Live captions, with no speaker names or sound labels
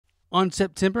On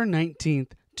September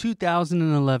 19th,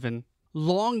 2011,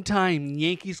 longtime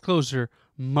Yankees closer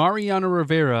Mariano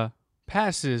Rivera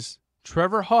passes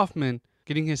Trevor Hoffman,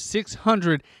 getting his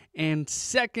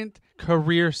 602nd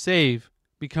career save,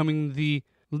 becoming the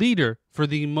leader for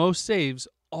the most saves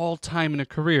all time in a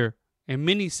career, and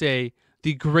many say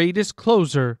the greatest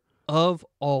closer of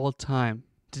all time.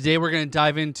 Today we're going to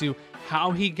dive into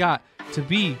how he got to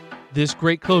be this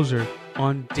great closer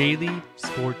on Daily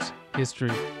Sports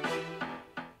History.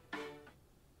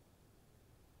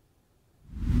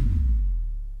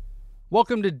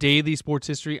 Welcome to Daily Sports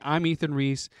History. I'm Ethan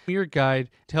Reese, your guide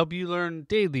to help you learn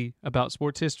daily about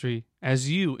sports history as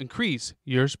you increase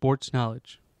your sports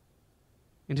knowledge.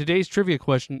 And today's trivia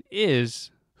question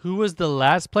is, who was the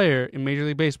last player in Major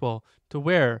League Baseball to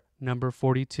wear number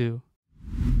 42?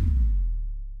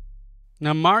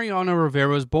 Now, Mariano Rivera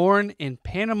was born in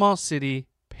Panama City,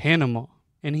 Panama,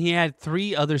 and he had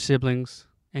 3 other siblings,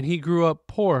 and he grew up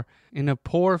poor in a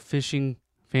poor fishing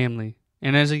family.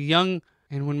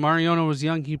 And when Mariano was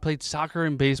young, he played soccer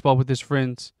and baseball with his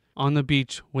friends on the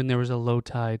beach when there was a low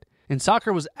tide. And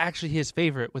soccer was actually his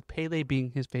favorite, with Pele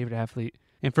being his favorite athlete.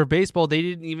 And for baseball, they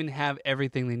didn't even have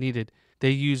everything they needed. They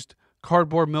used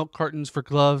cardboard milk cartons for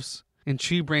gloves and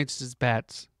tree branches as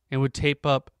bats, and would tape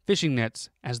up fishing nets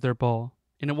as their ball.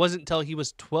 And it wasn't until he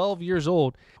was 12 years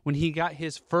old when he got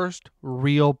his first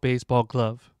real baseball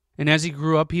glove. And as he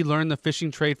grew up, he learned the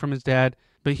fishing trade from his dad,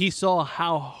 but he saw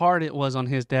how hard it was on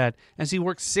his dad as he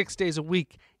worked 6 days a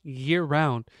week,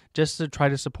 year-round, just to try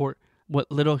to support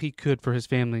what little he could for his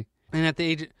family. And at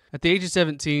the age of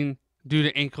 17, due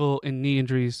to ankle and knee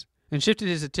injuries, and shifted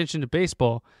his attention to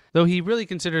baseball, though he really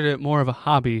considered it more of a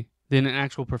hobby than an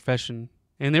actual profession.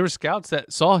 And there were scouts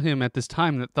that saw him at this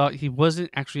time that thought he wasn't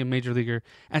actually a major leaguer,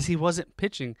 as he wasn't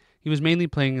pitching. He was mainly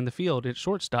playing in the field at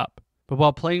shortstop. But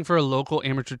while playing for a local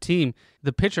amateur team,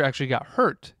 the pitcher actually got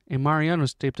hurt, and Mariano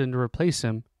stepped in to replace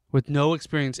him with no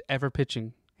experience ever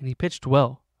pitching, and he pitched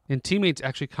well. And teammates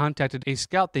actually contacted a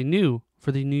scout they knew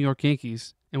for the New York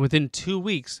Yankees, and within 2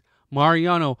 weeks,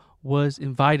 Mariano was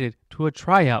invited to a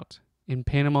tryout in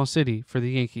Panama City for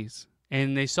the Yankees.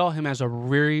 And they saw him as a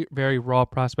very, very raw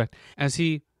prospect, as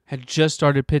he had just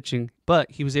started pitching,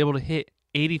 but he was able to hit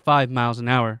 85 miles an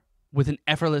hour with an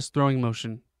effortless throwing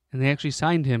motion. And they actually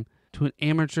signed him to an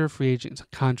amateur free agent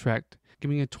contract,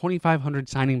 giving a $2,500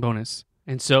 signing bonus.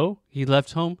 And so he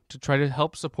left home to try to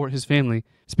help support his family.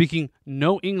 Speaking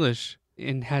no English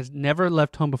and has never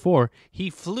left home before, he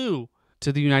flew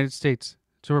to the United States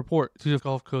to report to the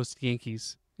Gulf Coast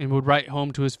Yankees and would write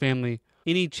home to his family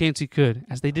any chance he could,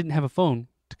 as they didn't have a phone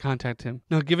to contact him.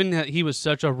 Now, given that he was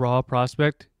such a raw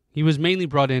prospect, he was mainly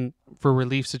brought in for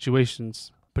relief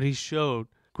situations, but he showed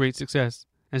great success,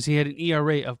 as he had an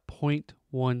ERA of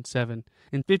 .17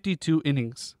 in 52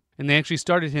 innings. And they actually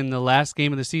started him the last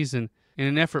game of the season in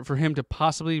an effort for him to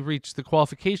possibly reach the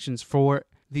qualifications for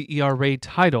the ERA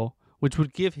title, which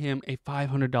would give him a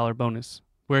 $500 bonus,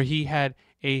 where he had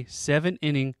a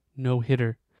 7-inning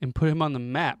no-hitter and put him on the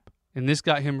map. And this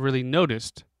got him really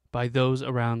noticed by those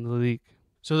around the league.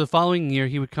 So the following year,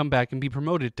 he would come back and be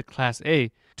promoted to Class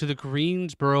A to the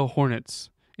Greensboro Hornets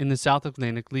in the South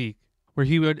Atlantic League, where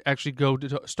he would actually go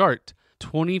to start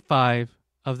 25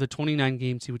 of the 29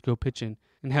 games he would go pitch in.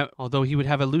 And although he would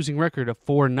have a losing record of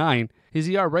 4-9, his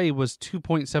ERA was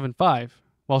 2.75,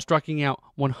 while striking out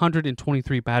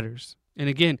 123 batters. And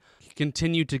again, he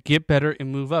continued to get better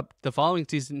and move up. The following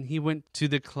season, he went to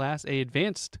the Class A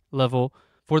advanced level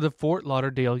for the Fort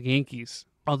Lauderdale Yankees.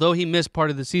 Although he missed part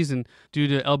of the season due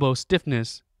to elbow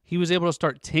stiffness, he was able to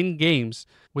start 10 games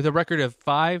with a record of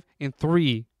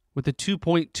 5-3 with a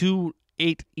 2.28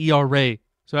 ERA.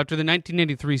 So after the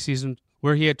 1983 season,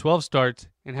 where he had 12 starts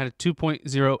and had a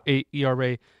 2.08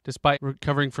 ERA despite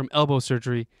recovering from elbow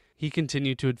surgery, he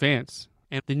continued to advance.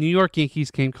 And the New York Yankees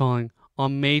came calling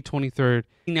on May 23rd,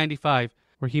 1995,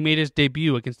 where he made his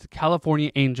debut against the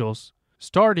California Angels,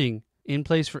 starting in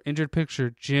place for injured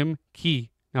pitcher Jim Key.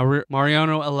 Now,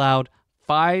 Mariano allowed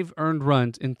 5 earned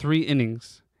runs in 3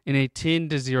 innings in a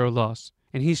 10-0 loss,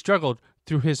 and he struggled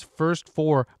through his first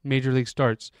 4 major league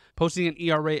starts, posting an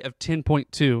ERA of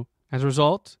 10.2. As a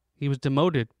result, he was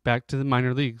demoted back to the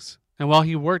minor leagues. And while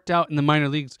he worked out in the minor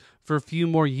leagues for a few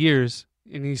more years,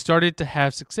 and he started to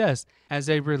have success as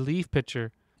a relief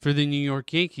pitcher for the New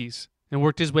York Yankees, and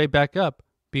worked his way back up,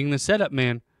 being the setup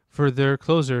man for their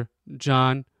closer,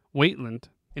 John Waitland.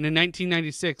 And in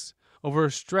 1996, over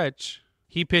a stretch,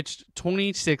 he pitched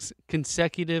 26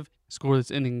 consecutive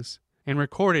scoreless innings and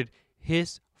recorded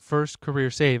his first career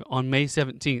save on May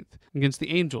 17th against the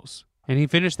Angels. And he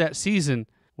finished that season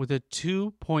with a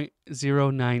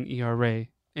 2.09 ERA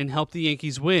and helped the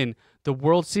Yankees win the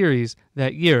World Series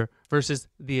that year versus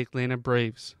the Atlanta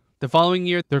Braves. The following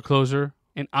year, their closer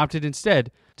and opted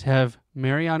instead to have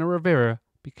Mariano Rivera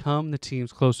become the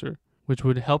team's closer, which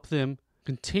would help them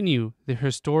continue their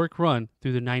historic run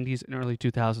through the 90s and early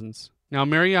 2000s. Now,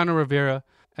 Mariano Rivera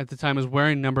at the time was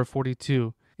wearing number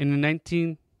 42. In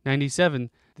 1997,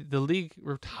 the league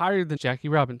retired the Jackie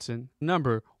Robinson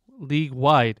number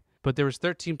league-wide, but there was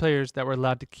 13 players that were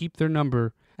allowed to keep their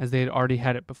number as they had already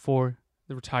had it before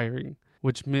the retiring,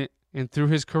 which meant, and through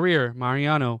his career,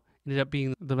 Mariano ended up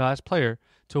being the last player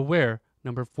to wear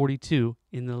number 42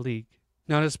 in the league.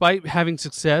 Now, despite having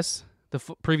success the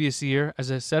previous year as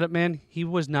a setup man, he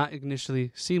was not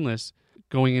initially seamless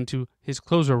going into his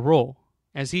closer role,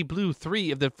 as he blew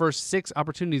 3 of the first 6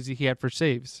 opportunities he had for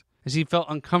saves, as he felt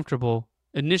uncomfortable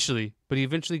initially, but he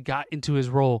eventually got into his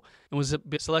role and was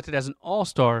selected as an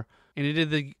all-star and ended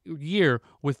the year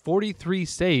with 43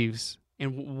 saves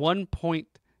and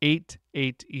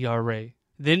 1.88 ERA.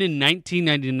 Then in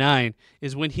 1999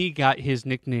 is when he got his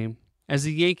nickname, as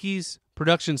the Yankees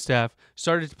production staff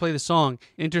started to play the song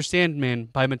Enter Sandman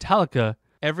by Metallica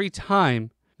every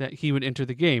time that he would enter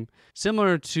the game.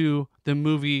 Similar to the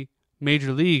movie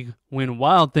Major League, when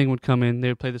Wild Thing would come in, they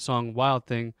would play the song Wild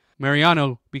Thing.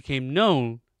 Mariano became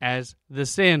known as the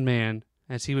Sandman,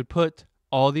 as he would put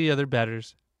all the other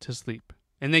batters to sleep.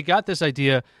 And they got this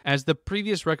idea as the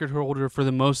previous record holder for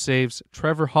the most saves,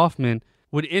 Trevor Hoffman,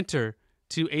 would enter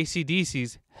to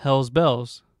AC/DC's Hell's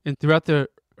Bells. And throughout the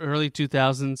early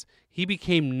 2000s, he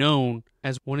became known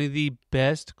as one of the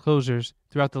best closers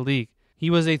throughout the league. He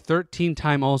was a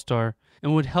 13-time All-Star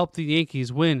and would help the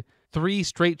Yankees win 3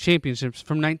 straight championships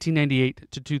from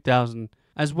 1998 to 2000,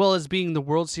 as well as being the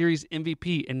World Series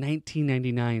MVP in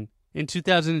 1999. In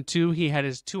 2002, he had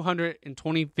his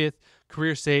 225th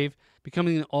career save,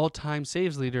 becoming the all-time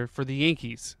saves leader for the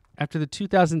Yankees. After the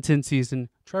 2010 season,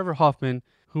 Trevor Hoffman,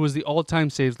 who was the all-time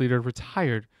saves leader,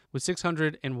 retired with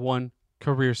 601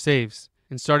 career saves.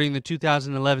 And starting the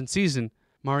 2011 season,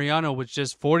 Mariano was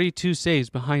just 42 saves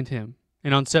behind him.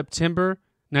 And on September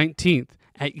 19th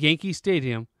at Yankee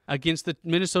Stadium against the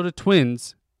Minnesota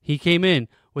Twins, he came in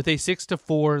with a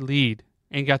 6-4 lead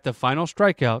and got the final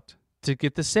strikeout to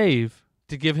get the save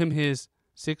to give him his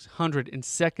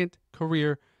 602nd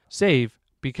career save,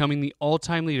 becoming the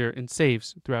all-time leader in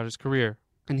saves throughout his career.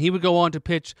 And he would go on to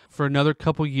pitch for another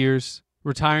couple years,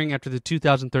 retiring after the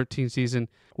 2013 season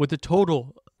with a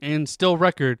total and still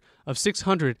record of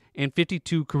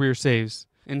 652 career saves.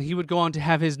 And he would go on to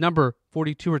have his number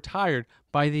 42 retired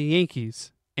by the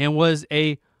Yankees and was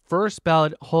a first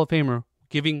ballot Hall of Famer,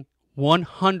 giving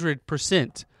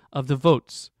 100% of the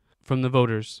votes from the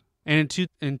voters. And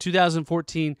in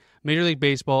 2014, Major League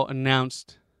Baseball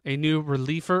announced a new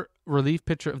relief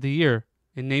pitcher of the year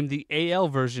and named the AL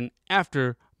version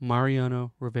after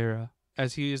Mariano Rivera,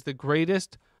 as he is the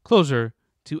greatest closer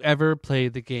to ever play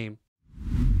the game.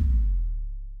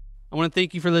 I want to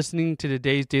thank you for listening to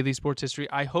today's Daily Sports History.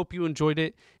 I hope you enjoyed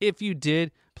it. If you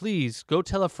did, please go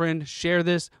tell a friend, share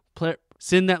this,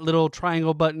 send that little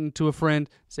triangle button to a friend,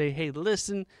 say, hey,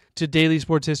 listen to Daily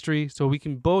Sports History so we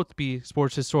can both be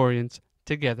sports historians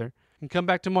together. And come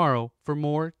back tomorrow for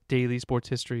more Daily Sports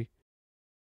History.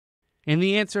 And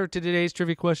the answer to today's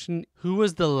trivia question, who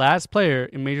was the last player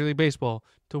in Major League Baseball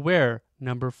to wear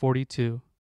number 42?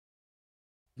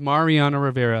 Mariano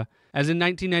Rivera. As in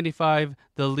 1995,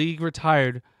 the league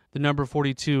retired the number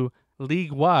 42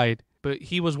 league-wide, but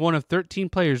he was one of 13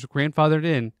 players grandfathered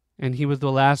in, and he was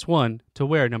the last one to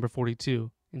wear number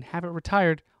 42 and have it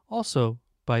retired also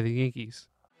by the Yankees.